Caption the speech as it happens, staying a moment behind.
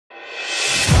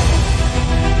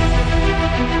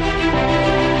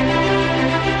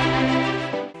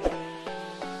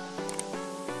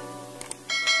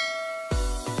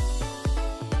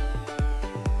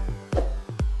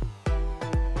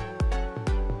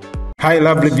Hi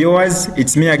lovely viewers,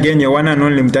 it's me again, your one and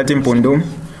only Mutati Mpundu.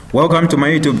 Welcome to my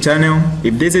YouTube channel.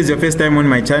 If this is your first time on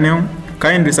my channel,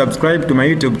 kindly subscribe to my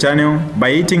YouTube channel by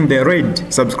hitting the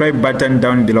red subscribe button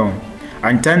down below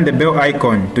and turn the bell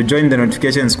icon to join the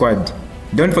notification squad.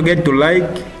 Don't forget to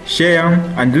like, share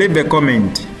and leave a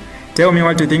comment. Tell me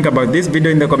what you think about this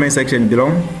video in the comment section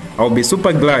below. I'll be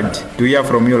super glad to hear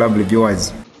from you lovely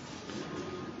viewers.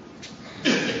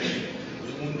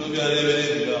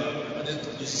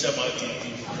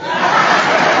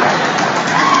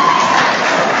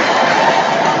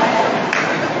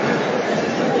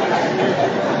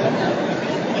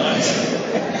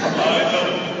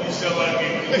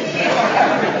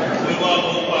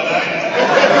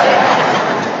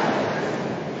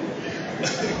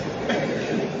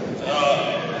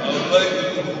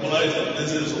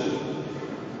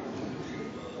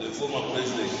 The former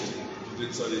president,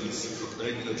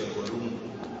 Edgar Lungu.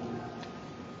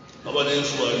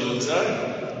 Abanensu baliyonzana,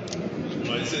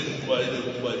 ngayise kubayile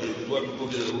kubayile,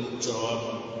 kwakukela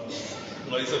umthawama.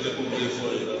 Ngayise bekubule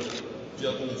foyela,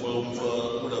 pia kumfa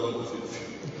kulaba kufifi.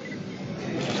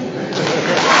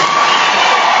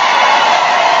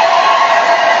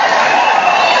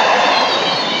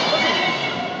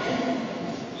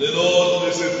 Lelo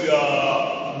lesefia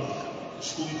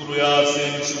skunkulu ya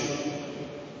senchu.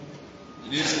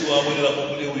 Lisku abonela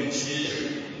kokule wichi.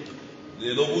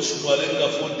 Lelo busumale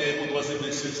ngafonde kuti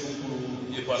wasebenzise skunkulu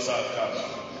yepasaka.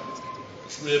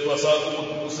 Skunkulu yepasaka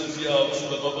kuti kusefia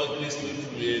kusuka kwa Kristu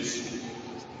Yesu.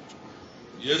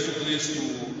 Yesu Kristu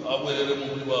abwelele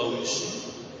mumuli wa wishi.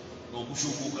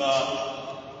 Nokushukuka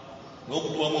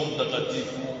nokutuwa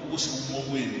mtakatifu usiku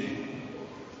mwini.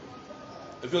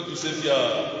 Efio tusefia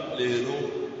lero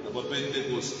na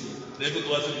Pentecosti. Lego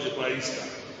twasebenzise Paista.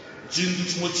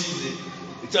 Chintu chimochine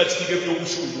ichachitike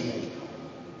pyokushukumu.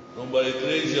 Nomba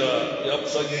igreja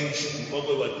yakusanya nchi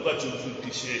mpaka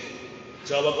vatukachimfutishe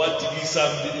chava kwatikisa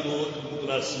mbililo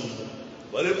tukunasuna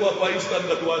vale kwa Paista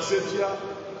ngatuwasefya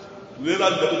tulela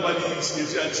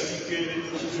ndakumanisi yachitike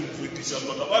kufimfutisha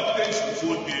mpaka vatuke nchi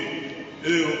kufote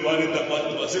lero vale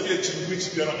tapatu vasefya chingwi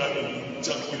chikana kana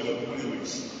chakukira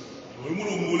kumulewesi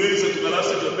Mulungu muleza tukalasa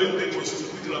cha Pentecost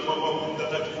kuitira papa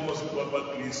mtakatifu masuku wa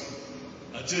Kristo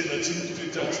achena chintu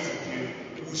chachitike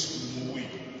kushukumuwi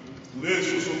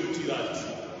Tuleso sokutirati.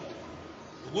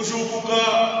 Ukushukuka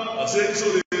asenso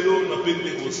lero na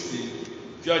Pentecosti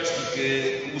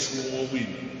kyachitike kusiku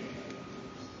mwini.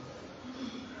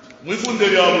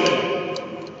 Mwifunde yawo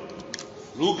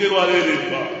Luke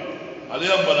lwalelemba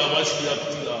aleyamba na mashi ya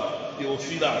kutira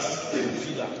Theophila.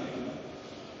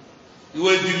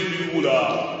 Iwe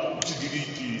ndilibula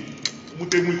chigiriki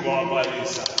umutemwi kwa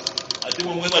wabalesa. Ate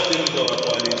mwe batemwa kwa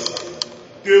wabalesa.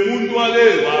 Ke mundu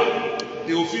aleba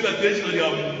Theophila teshina lya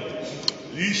muntu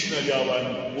lishina lya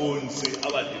abantu bonse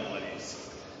abatemalesa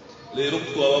lero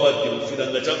kutwa abateofila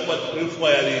ngachakuba turefu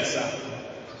yalesa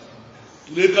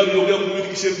tuleka byo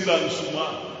mubikishe bila nsuma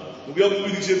ubya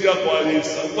mubikishe bya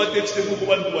kwalesa upate kitego ku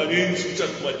bantu banenshi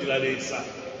cyakubatira lesa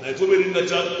na itobere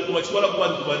ngacha kubachibala ku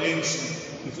bantu banenshi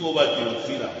ifuo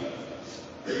bateofila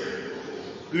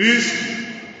Kristo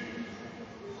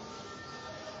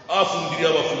afundiria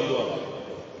abafundo aba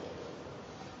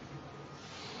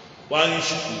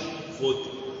Banishiku foto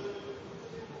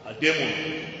a demon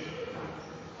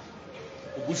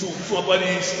ukushukushwa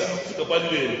Paista kufika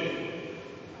palile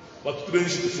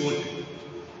bakutrenshi foto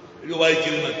iyo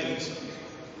bayikele na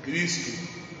Kristo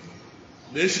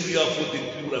neshi ya foto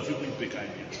nkibura fiku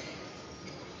ipekanya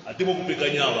atimo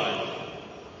kupekanya abantu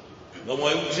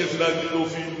ngamwaye kushefila ngilo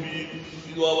fimbi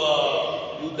ilo aba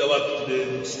yuda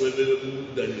bakutrenshi swebele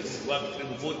mudanisi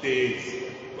bakutrenshi foto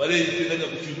bale ipekanya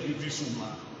kufimbi visuma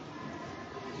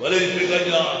wale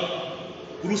ipekanya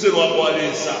kurusero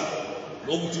wakwalesa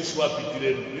nokutushi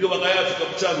wapitiremo iyo bakayafika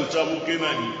kuchalo chabo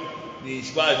kenani ni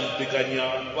shibali ipekanya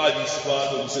bali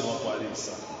shibalo kurusero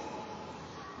wakwalesa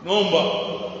nomba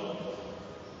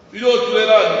iyo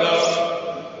tuleranda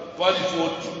pali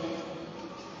foto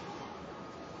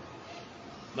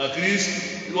na Kristo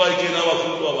iyo aikena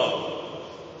wafundo wababo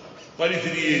pali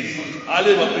 3 years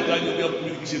ale bapekanya bya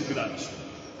kumilikisha pilato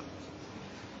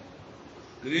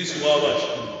Kristo wabashi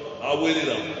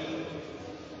abwelela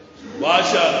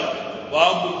basha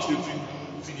bambu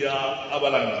tufija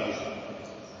abalangiye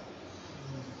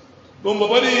nomba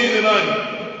bali nani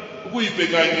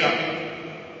ukuyipekanya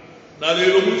na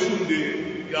lero mufunde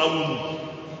ya Mungu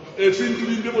efintu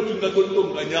bindemo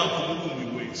tungatondonganya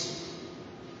kumulungu wesu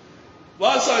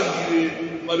basangire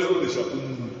balero lesha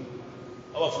kumungu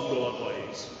abafundo bakwa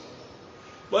Yesu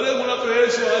bale muna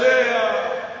Yesu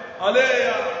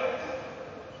aleya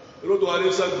Rodo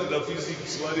alesa da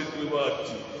physics wale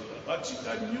tuwati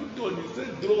Newton is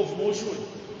the law of motion.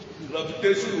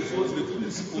 Gravitational force, the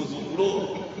principles of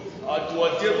law. At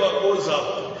whatever goes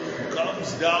up,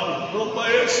 comes down. No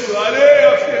maestro,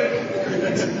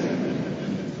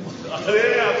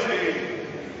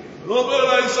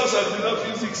 Nobel answers and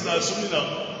physics na sumina.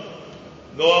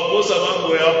 No abosa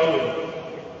mambo yapo.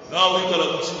 Now we can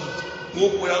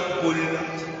go ya kukolera.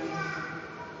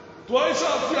 Twice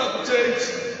after change.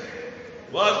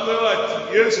 What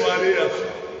yes wale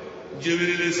after.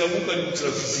 Jeveleleza muka ni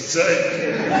physics ai.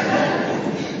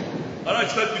 Ana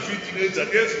start defeating nature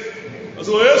yes.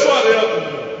 So yes wale yapo.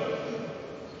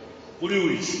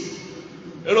 Kuliwishi.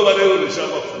 Elo baleo le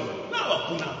shamba fu. Na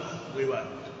bakuna wewa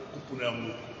kupuna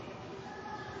mu.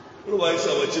 Elo baisa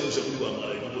bachemu shakuli ba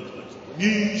mara ikoto.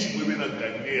 Ni chimwe na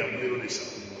Galilea mulero le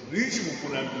shamba. Ni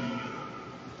chimukuna mu.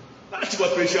 Ati kwa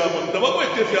pressure ama ndabako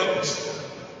etefi akuti.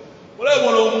 Ola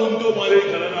mwana omuntu mwale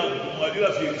kana na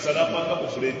mwadira fi salapanga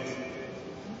ku fret.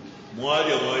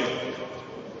 Mwali amai.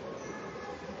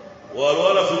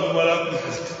 Walwala fi mwala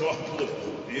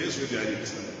Yesu ndiye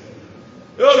aliyesa.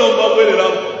 Yo no mbabwele la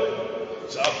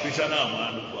sapisha na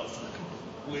amani kwa Afrika.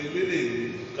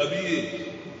 Kuelele kabiye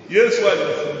Yesu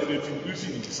alifundire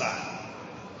vitu sana.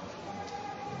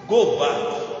 Go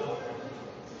back.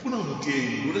 Puna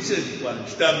mukei, unasema kwa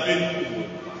kitambeni kubwa.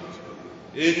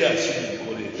 Ele ashiri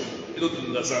kole. Ilo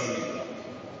tungasanga.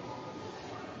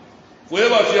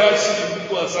 Kweba fiashi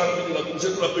mtu asanga na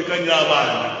kumsema pekanya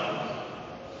abana.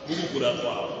 Mungu kula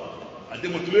kwao. Ate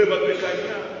mutuleba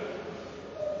pekanya.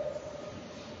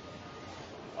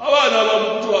 Abana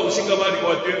bamutu abushinga bali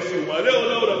kwa perfume. Leo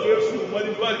na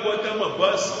perfume bali kwa tama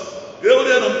basi. Leo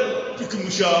ana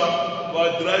tukimusha ba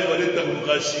driver leta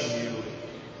mukashingi.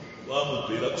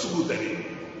 Wamupera kusubuta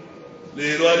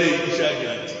lero ale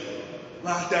ishanyati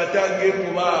matatange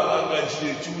kuba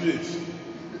bangashire chule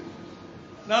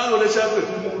nalo leshape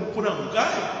kumupuna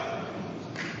mukai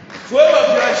fweba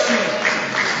byashi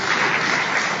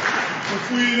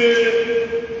kufuire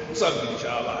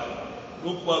usambilisha abana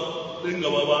nokwa lenga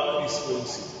baba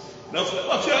responsive na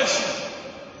fweba byashi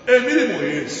emilimo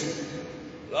Yesu.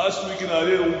 Last week in a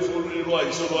day, we follow I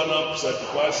saw one up at the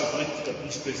class of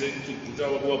 90% to put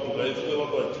our work for life.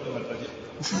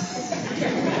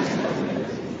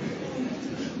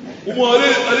 Umare,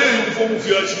 you form of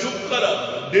your shukara,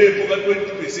 they forgot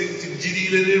 20% in GD.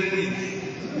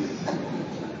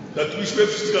 That we spent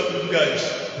 50 guys.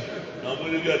 I'm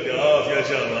going to get the half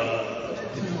Yashana.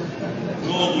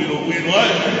 No, we don't win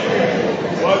one.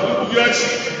 What do you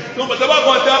actually? No, but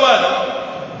about Tabana.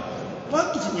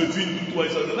 Watu tumevindu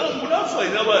tuwaisa na munafa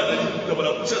inaba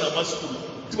ndabala kushana masukuru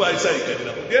tuwaisa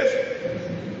ikadira kudefu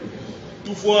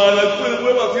tufuana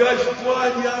kweba vyaji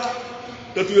twaja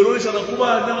tatuyeronesha na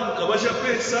kubana kabasha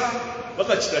pesa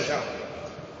bakachitasha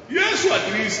Yesu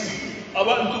at least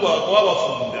abantu bako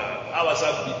abafunda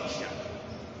abasabikisha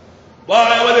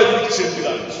baya wale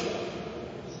bikishembiranje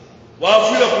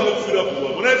wafira kufira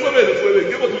kuwa munaitwa bele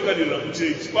ngebo tukanira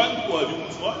kuchechi bantu kwa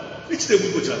bimfwa ikite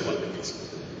mwiko cha kwa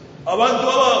abantu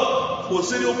aba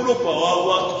poseri omulopa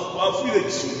wabo bafire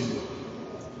kisubiro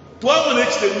twabona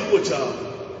ekiteguko cyabo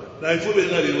na ifobe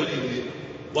na lero ni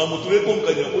bamutuleko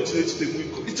mukanya ko kire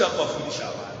ekiteguko icyapafundisha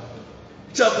abantu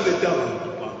icyakuleta abantu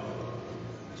kwa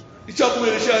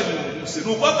icyakumeresha ni se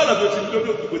no kwakana byo findo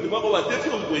byo kwete bako batefi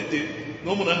omkwete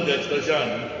no munanga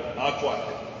kitajana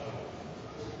atwate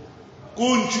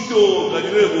kunchito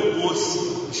kanirego bosi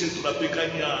shetu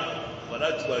napekanya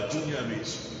barati ba junior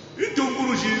meso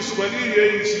itunguru Yesu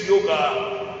baliye nchi yoga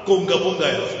konga bonga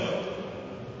ya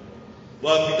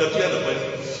wapitatia na bali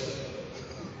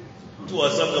tu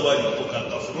wasanga bali kutoka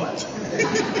kafuata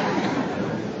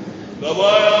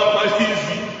baba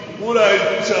palizi mura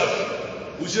ikusha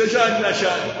ushesha na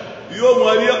shani iyo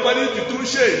mwalia pali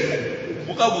tutusheni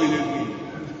mukabwire kwi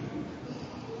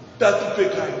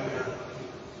tatupekanya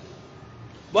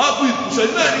babu ikusha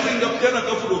nani wenga kujana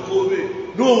kafulo kobe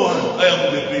no one I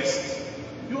am the best.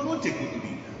 You are not a good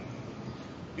leader.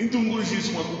 Intunguru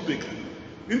Yesu mwakupeka.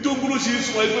 Intunguru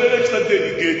Yesu mwaikwele extra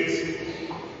delegate.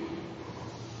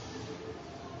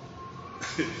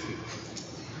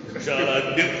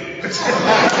 Shade.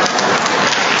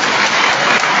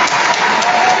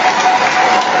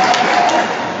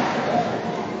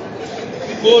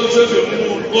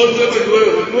 Concept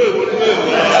nuevo.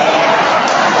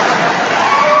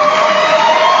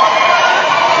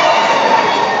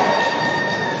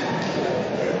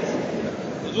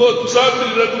 Tu sabe que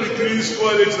ele é Cristo,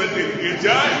 ele vai ter que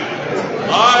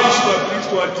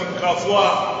Cristo atinkafwa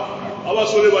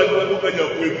abasole bali badukanya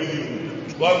kwebirimu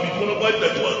bambikona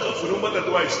batatu akafuna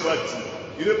batatu wa extract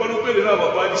ile pano pele na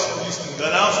babali Kristo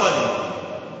ngalafa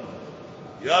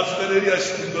ni yafika neli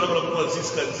yashikindula kwa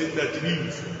Francisca nzenda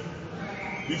tinivu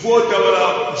before tabala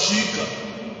kushika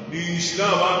ni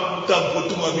shiraba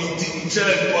tambotuma miti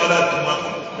mshana kwala tuma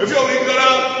if you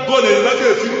ingara gone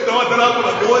lake fimu tawatala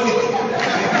kwa dewani.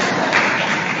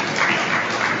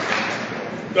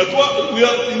 That's why we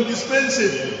are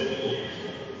indispensable.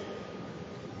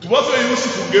 Tuwafe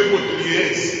Yusufu ngepo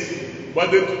tuliyesi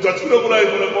but tutakula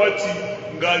kula kwati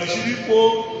ngali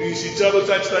shiripo ni shicharo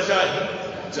cha chitashani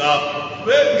cha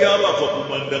wengi hapa kwa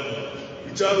kumanda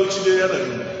icharo chile yana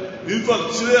ni in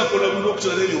fact chile ya kona mungu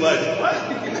kuchaleli wali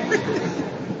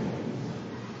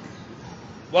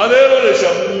walero le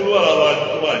shamuru ala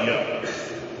watu wanya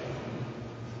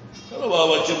kala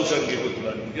baba chebu shange kwa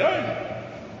tulani yani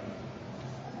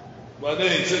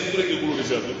baadaye sekule kikulu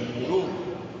kisha kumuru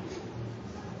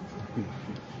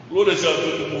lore cha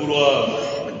kumuru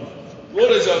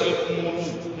lore cha kumuru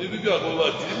ni bibi yako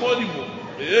bati moni mo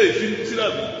film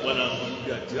sirabi bana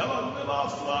yati aba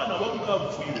bafana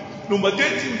bamukamfire numba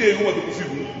 13 day ngoma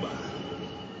tukufibumba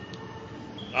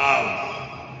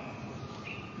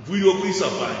vuyo kwisa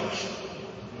banki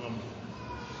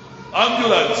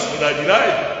ambulance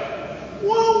inajidai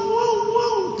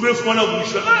wow trefona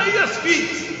bushira yes speed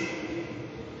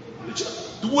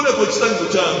tubule kwa chisanzo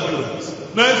cha ambulance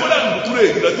na ifala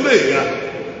ngutuleka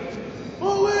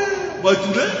owe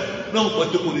batule na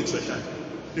mkwate ko lexation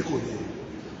iko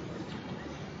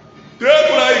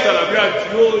Tebula ikala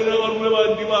byati yo ina barumwe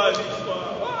bandi bali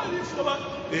fa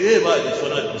bali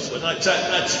fana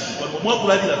chachi kwa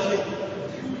mwakula dila fe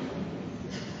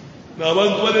na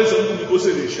abantu baleza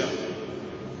ngumikoselesha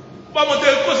bamote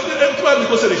kosele ntwa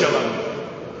ngikoselesha bana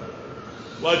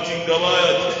watinga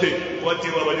baya wati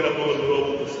babadira kwa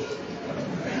robo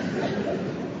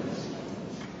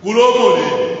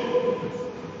kulomole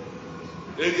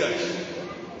eliash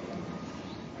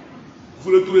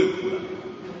vule tuwe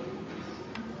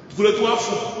vule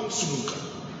tuwafu sumuka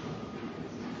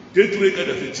ketuweka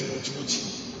dafeti chimuchi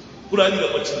kuranira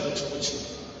kwa chimuchi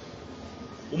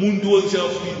umundu wonse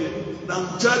afide na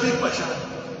mjade pashana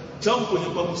champonye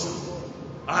pamusa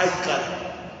aikala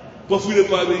pafule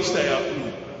pabe ishta ya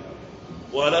kulu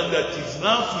walanda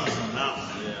tiznafu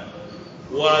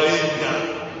waenda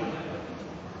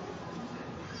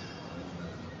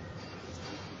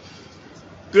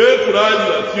te kurani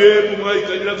la fie kumwa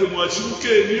ikajira fe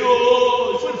mwashuke niyo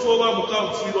ifo foba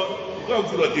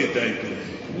mukamfirwa data ito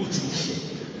uchushi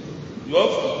you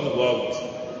have to move out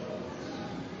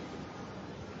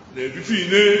ne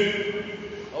bifine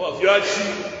awa vyachi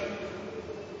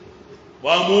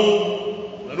bamu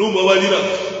nanumba balira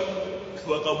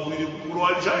bakamwiri mkuru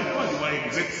wa jani wali wa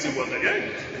executive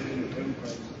wakajani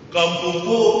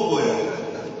kampombo ya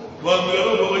wamira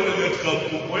baba wale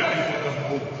kampombo ya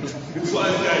kampombo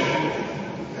ufanye jani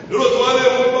leo tuwale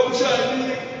kwa kushani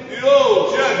yo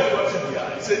jani kwa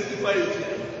sisi certified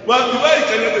wakibai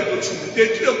kanyaga kuchini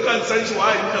tekile kukansanisha wa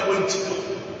hayi na bonchiko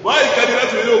wai kanira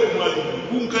tuelewe kumwali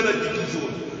kunkana dikizo.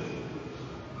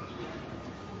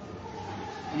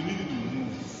 We need to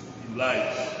move in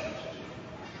life.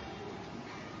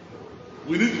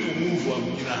 We need to move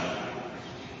amina.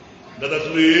 Dada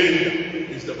tumeenda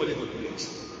isitapale kwa tuliachi.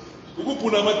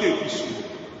 Ukupuna mate kusu.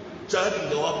 Chadi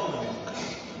ngawapo na muka.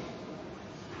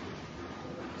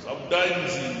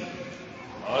 Sometimes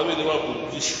awe ni wapo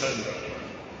kishanda.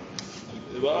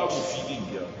 Wapo feeding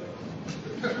ya.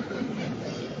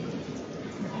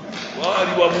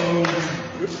 Wali wa Mungu.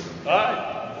 Hai.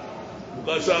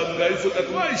 Mukasanga ifo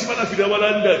tatwa ishimana fida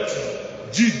balandati.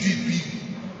 GDP.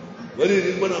 Wale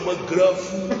ni bana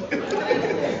magrafu.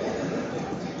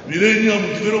 Millennium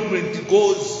Development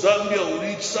Goals Zambia will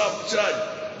reach sub-charge.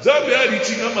 Zambia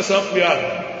reaching kama safu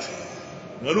yake.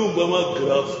 Narumba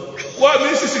magrafu. Kwa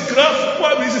mimi sisi grafu,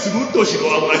 kwa mimi sisi Ruto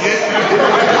shiro amanye.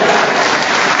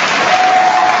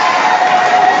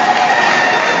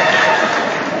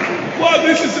 Kwa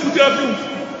mimi sisi mtafu.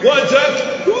 Kwa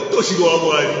Jack Ruto shiro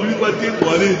amanye. Ulipate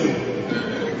kwa nini?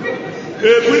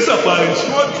 Kwisa pale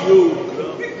short yo.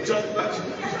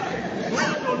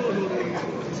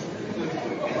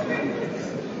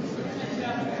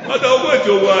 Hata ukweke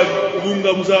wali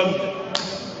ubunga mzambi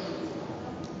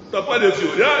tapade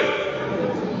fiori ai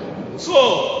so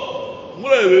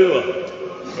mulebewa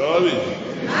kawabi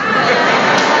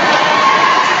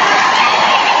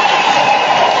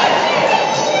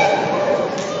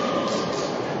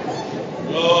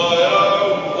ya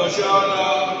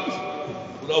mkashana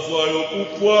unafuayo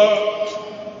kupwa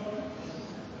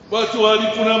watu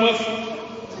walikuna mafu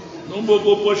nombo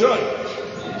poposhana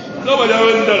kama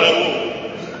jawe ndalabo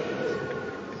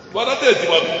wanateti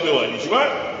wakumbe walishi ba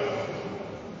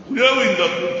kulewe inga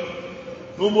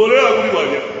nombolea kuli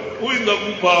wali uinga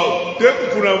kupao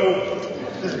teku kuna Mungu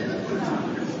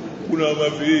kuna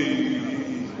mavi.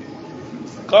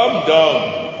 Calm down.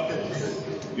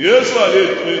 Yesu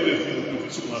aliyetwende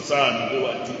kusoma sana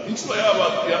kwa nchi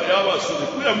yaba sura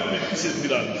kuya mpikise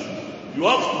bilanzi. You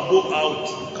have to go out,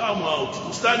 come out,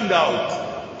 to stand out.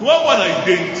 To have an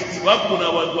identity. Wakuna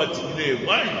watu watimile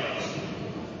why?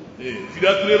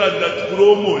 Fila kulera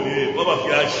ndatukuromo ni baba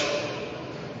fiashi.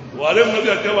 Wale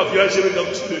mnabia kama fiashi wenda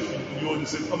kusule milioni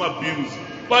kama bills.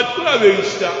 But kuna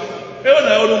beishta. Ewa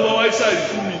na yono mwaisa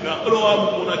ifumina. Olo wa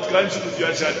mkona tikanchi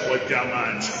kufiashi kwa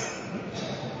jamani.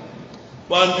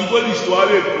 Bantu kwa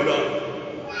listwale kula.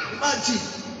 Imagine.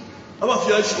 Aba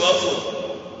fiashi wafo.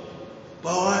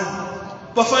 Bawani.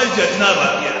 Bafaija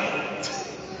tinababya.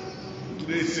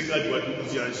 Tulese kati watu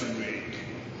kufiashi wewe.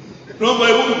 Nomba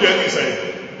hebu kupianisa hivi.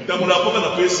 Tamulapoka na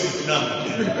pesi finamu.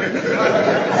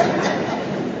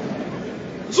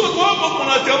 So kwamba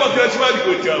kuna chama kiachibali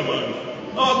kwa chama.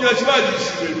 Hawa kiachibali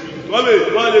shile.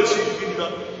 Wale shikina,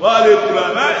 wale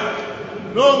kulana.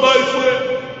 Nomba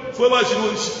ifwe bashino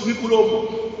shikulomo.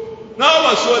 Na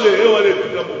basole wale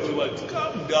kitabu kwa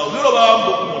calm down. Lero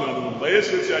bambo kumona nomba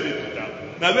Yesu yali kitabu.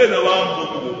 Na bena bambo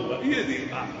kumona. Iye de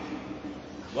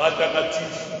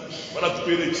watakatifu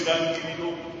baratupele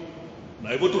kirangiriro na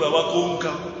hivyo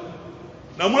turabakonka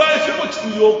na mulaje ko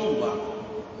kikuyokuba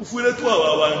ufuire tu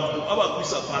abantu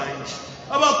abakwisa panji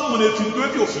abakumune tindwe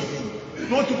byofidi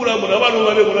no tubula mura abantu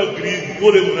bale mura green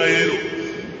kole mura yellow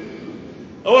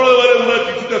abana bale mura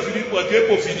kituta filipo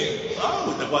akepo fidi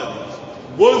utakwani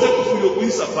bonze kufuyo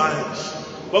kwisa panji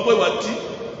bakwe bati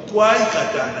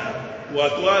twaikatana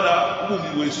watwala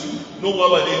ubundi wesu no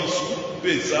wabalensu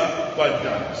pesa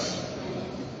pantansi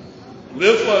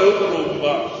ulefa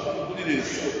yokuromba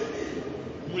kuliresa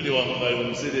mwili wa mbayo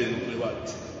mzele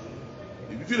kwebati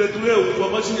ibifile tulewe kwa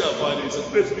mashi ya fane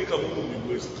satufika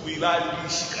mungu wesu tuilali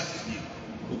shikati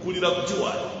ukulira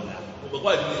kutiwa ngoba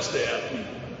kwali nishita yapi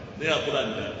ne yakula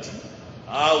ndati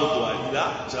au twalira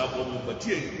chapo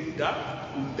mupatie inda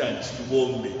undanchi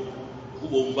tubombe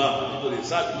kubomba ngole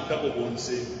satu kako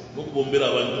bonse bokubombera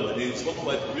abantu badenzi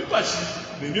bakubati bipashi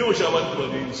nemyosha abantu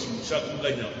badenzi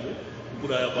shakunganyako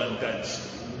kula yabantanchi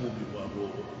umubi wabo.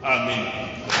 Amen.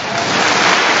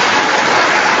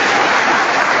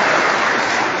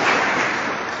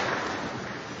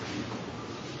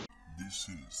 This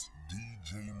is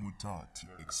DJ Mutati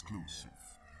exclusive.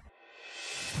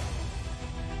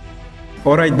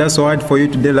 Alright, that's all for you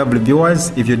today, lovely viewers.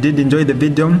 If you did enjoy the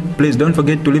video, please don't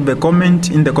forget to leave a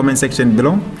comment in the comment section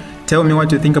below. Tell me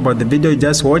what you think about the video you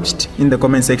just watched in the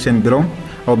comment section below.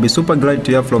 I'll be super glad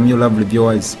to hear from you, lovely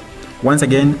viewers. Once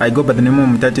again, I go by the name of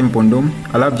Mutati Mpundu.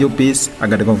 I love you, peace, I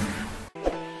gotta go.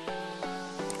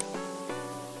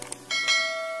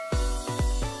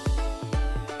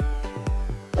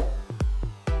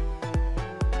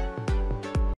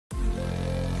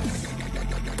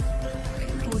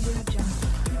 Audio Jungle.